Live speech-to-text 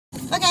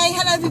Okay,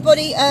 hello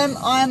everybody.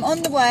 I'm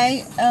on the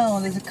way.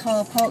 Oh, there's a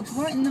car parked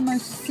right in the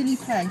most silly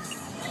place.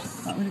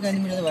 Right, I'm going to go in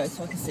the middle of the road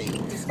so I can see.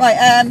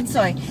 Right,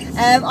 sorry.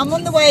 I'm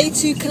on the way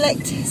to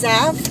collect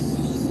Zav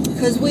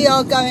because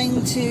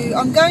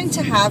I'm going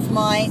to have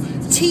my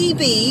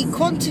TB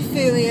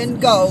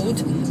quantiferon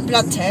gold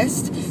blood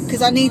test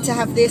because I need to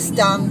have this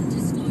done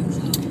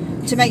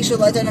to make sure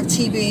that I don't have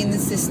TB in the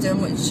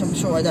system, which I'm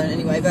sure I don't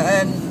anyway, but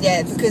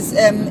yeah, because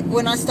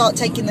when I start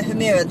taking the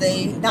Humira,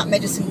 that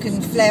medicine can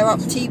flare up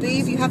TB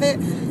if you have it,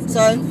 so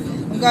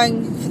I'm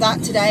going for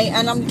that today,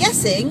 and I'm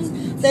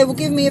guessing they will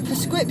give me a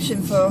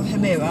prescription for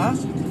Humira,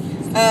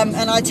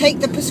 and I take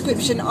the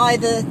prescription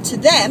either to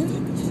them,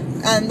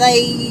 and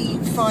they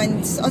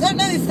find, I don't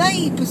know if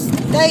they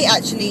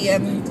actually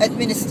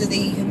administer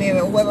the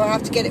Humira or whether I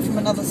have to get it from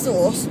another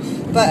source,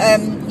 but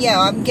yeah,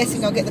 I'm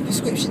guessing I'll get the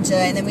prescription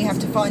today, and then we have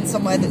to find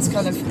somewhere that's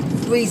kind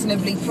of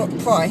reasonably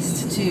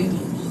priced to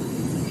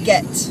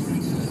get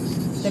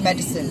the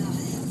medicine,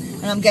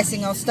 and I'm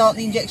guessing I'll start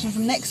the injection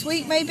from next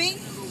week maybe,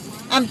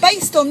 and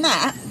based on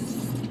that,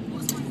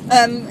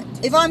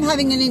 if I'm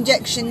having an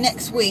injection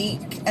next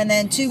week, and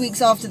then 2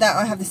 weeks after that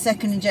I have the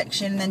second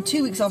injection, and then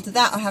 2 weeks after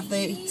that I have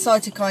the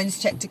cytokines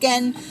checked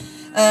again,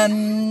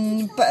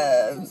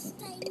 but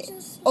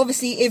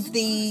obviously if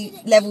the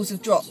levels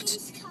have dropped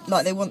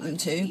like they want them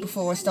to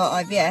before I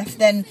start IVF,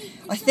 then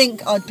I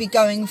think I'd be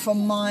going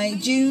from my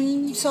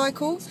June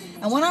cycle.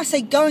 And when I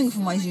say going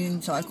from my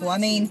June cycle, I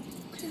mean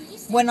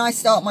when I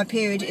start my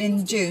period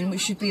in June,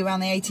 which should be around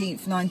the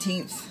 18th,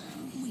 19th,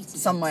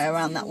 somewhere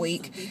around that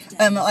week,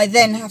 I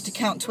then have to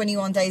count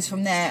 21 days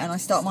from there, and I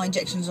start my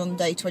injections on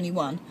day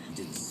 21.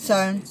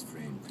 So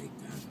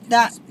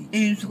that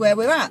is where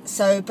we're at.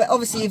 So, but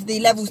obviously if the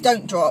levels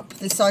don't drop,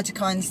 the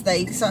cytokines,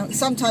 they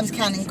sometimes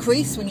can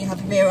increase when you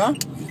have Humira,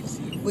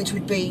 which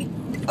would be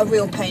a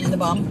real pain in the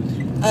bum,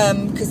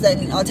 because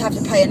then I'd have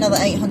to pay another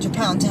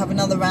 £800 to have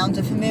another round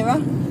of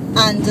Humira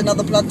and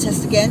another blood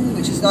test again,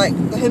 which is like,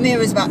 the Humira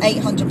is about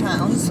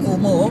 £800 or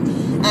more,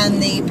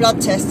 and the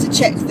blood test to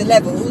check the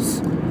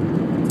levels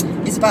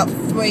is about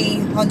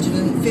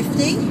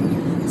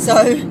 £350, so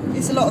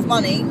it's a lot of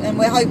money, and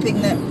we're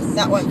hoping that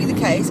that won't be the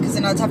case, because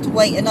then I'd have to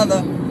wait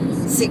another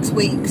 6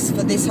 weeks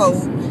for this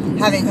whole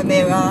having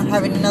Humira,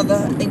 having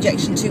another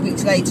injection 2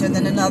 weeks later, and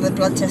then another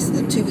blood test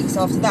 2 weeks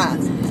after that.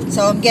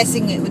 So I'm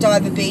guessing it would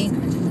either be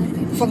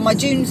from my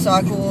June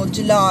cycle or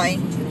July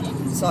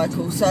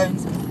cycle. So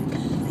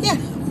yeah,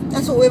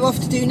 that's what we're off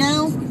to do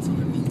now,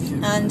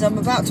 and I'm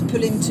about to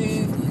pull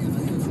into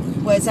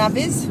where Zav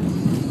is,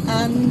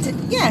 and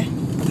yeah,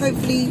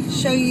 hopefully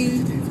show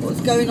you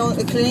what's going on at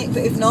the clinic,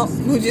 but if not,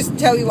 we'll just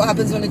tell you what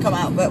happens when we come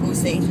out, but we'll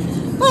see.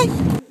 Bye!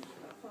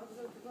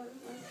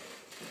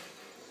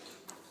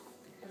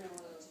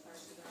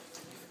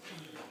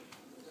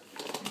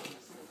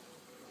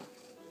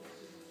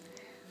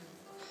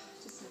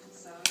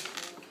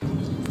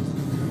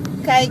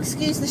 Okay,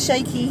 excuse the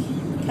shaky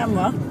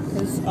camera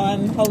because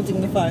I'm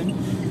holding the phone,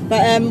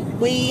 but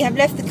we have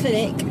left the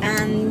clinic,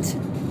 and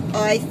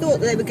I thought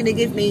that they were going to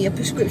give me a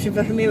prescription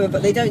for Humira,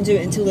 but they don't do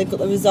it until they've got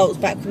the results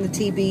back from the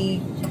TB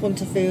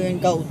quantiferon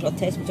gold blood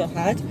test, which I've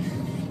had,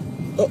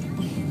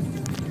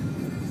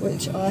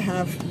 which I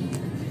have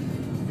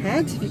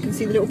had. You can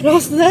see the little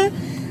plaster there.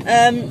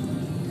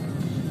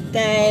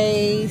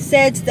 They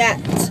said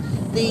that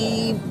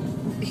the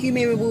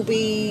Humira will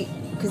be,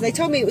 because they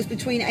told me it was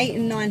between £800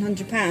 and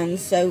 £900,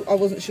 so I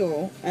wasn't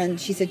sure, and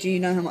she said, do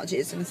you know how much it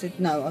is? And I said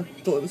no, I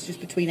thought it was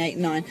just between £8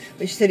 and £9,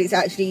 but she said it's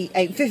actually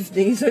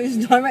 £850, so it's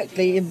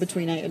directly in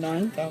between £8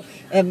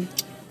 and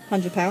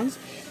 £900.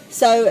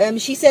 So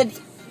she said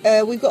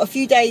we've got a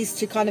few days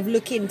to kind of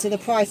look into the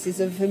prices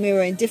of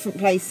Humira in different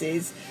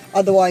places,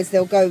 otherwise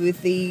they'll go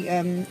with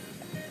the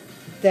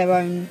their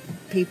own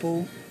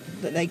people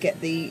that they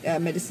get the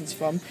medicines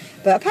from.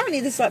 But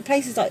apparently there's like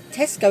places like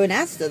Tesco and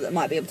Asda that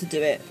might be able to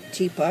do it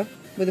cheaper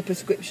with a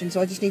prescription, so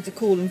I just need to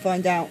call and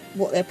find out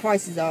what their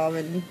prices are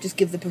and just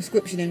give the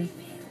prescription in,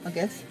 I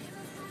guess.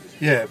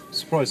 Yeah,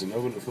 surprising. I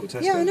wouldn't have thought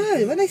Tesco. Yeah, I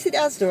know. When they said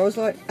Asda, I was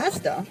like,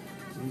 Asda?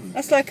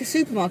 That's like a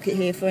supermarket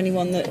here for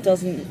anyone that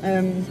doesn't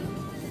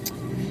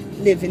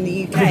live in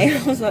the UK.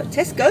 I was like,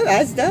 Tesco,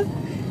 Asda?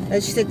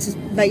 And she said to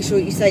make sure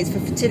you say it's for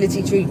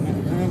fertility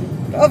treatment.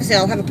 But obviously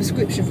I'll have a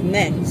prescription from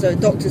them, so a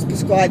doctor's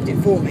prescribed it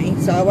for me,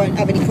 so I won't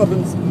have any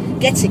problems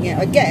getting it,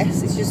 I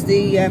guess. It's just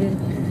the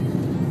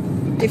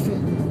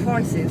different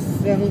prices,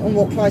 on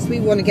what price we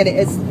want to get it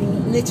as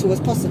little as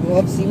possible,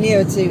 obviously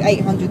nearer to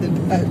 800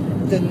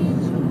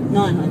 than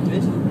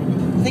 900.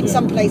 I think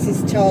some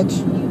places charge,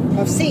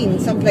 I've seen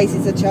some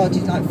places are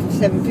charging like for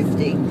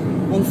 750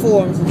 on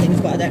forums and things,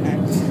 but I don't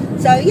know.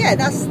 So yeah,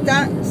 that's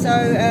that. So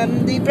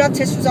the blood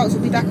test results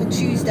will be back on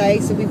Tuesday,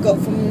 so we've got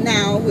from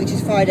now, which is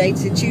Friday,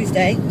 to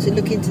Tuesday to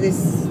look into this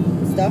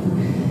stuff,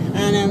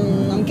 and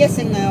I'm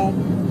guessing they'll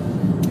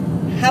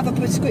have a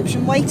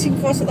prescription waiting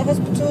for us at the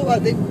hospital,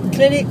 at the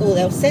clinic, or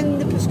they'll send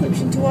the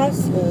prescription to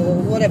us,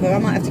 or whatever. I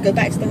might have to go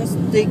back to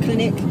the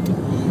clinic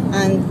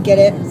and get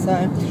it. So,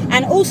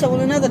 and also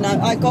on another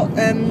note, I got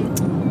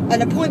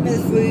an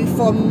appointment through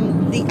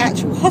from the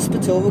actual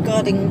hospital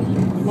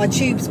regarding my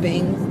tubes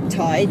being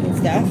tied and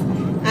stuff,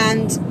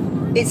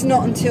 and it's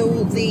not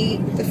until the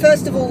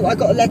first of all I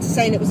got a letter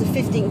saying it was the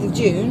 15th of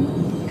June,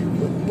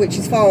 which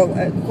is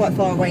quite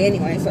far away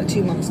anyway. It's like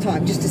 2 months'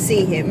 time just to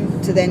see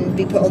him, to then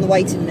be put on the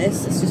waiting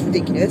list. It's just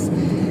ridiculous.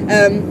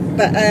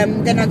 But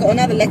then I got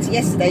another letter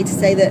yesterday to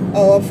say that,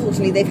 oh,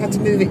 unfortunately they've had to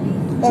move it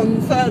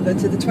on further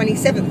to the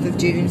 27th of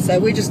June. So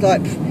we're just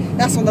like,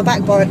 that's on the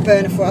back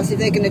burner for us. If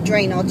they're going to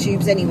drain our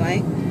tubes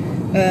anyway,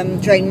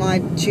 drain my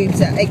tubes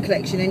at egg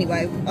collection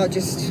anyway, I'll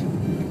just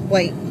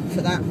wait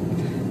for that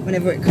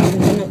whenever it comes.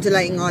 I'm not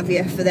delaying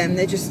IVF for them.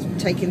 They're just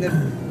taking the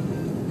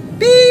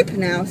beep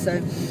now.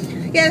 So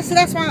yeah, so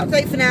that's my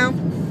update for now.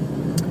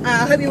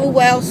 I hope you're all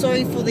well.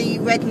 Sorry for the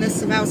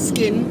redness of our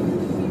skin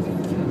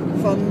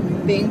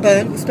from being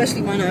burnt,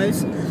 especially my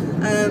nose.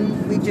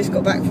 We just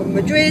got back from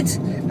Madrid.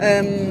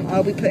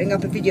 I'll be putting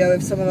up a video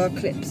of some of our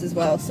clips as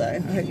well, so I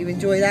hope you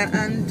enjoy that,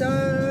 and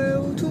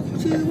I'll talk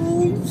to you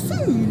all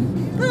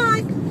soon.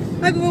 Bye.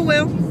 Hope you're all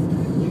well.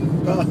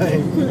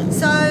 Bye.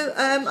 So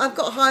I've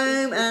got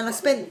home and I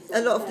spent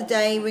a lot of the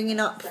day ringing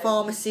up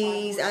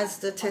pharmacies,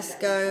 Asda,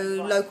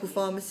 Tesco, local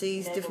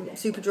pharmacies, different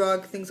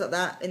Superdrug, things like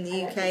that in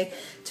the UK,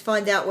 to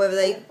find out whether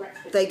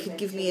they could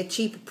give me a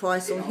cheaper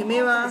price on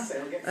Humira.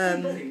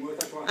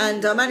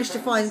 And I managed to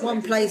find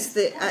one place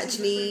that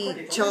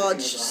actually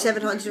charged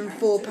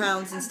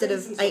 £704 instead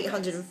of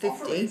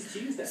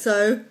 £850.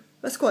 So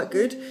that's quite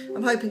good.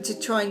 I'm hoping to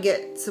try and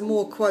get some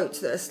more quotes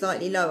that are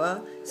slightly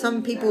lower.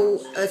 Some people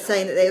are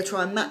saying that they'll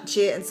try and match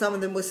it, and some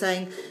of them were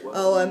saying,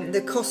 oh,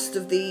 the cost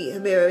of the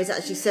Humira is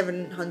actually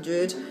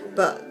 £700,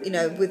 but you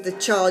know, with the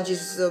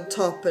charges on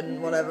top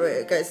and whatever,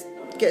 it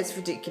gets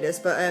ridiculous.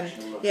 But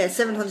yeah,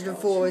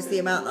 704 is the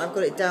amount that I've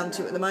got it down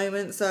to at the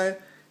moment. So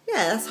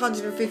yeah, that's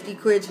 150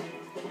 quid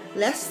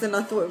less than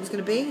I thought it was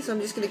going to be. So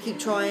I'm just going to keep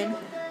trying.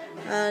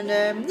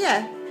 And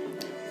yeah.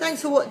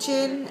 Thanks for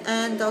watching,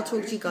 and I'll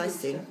talk to you guys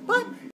soon. Bye!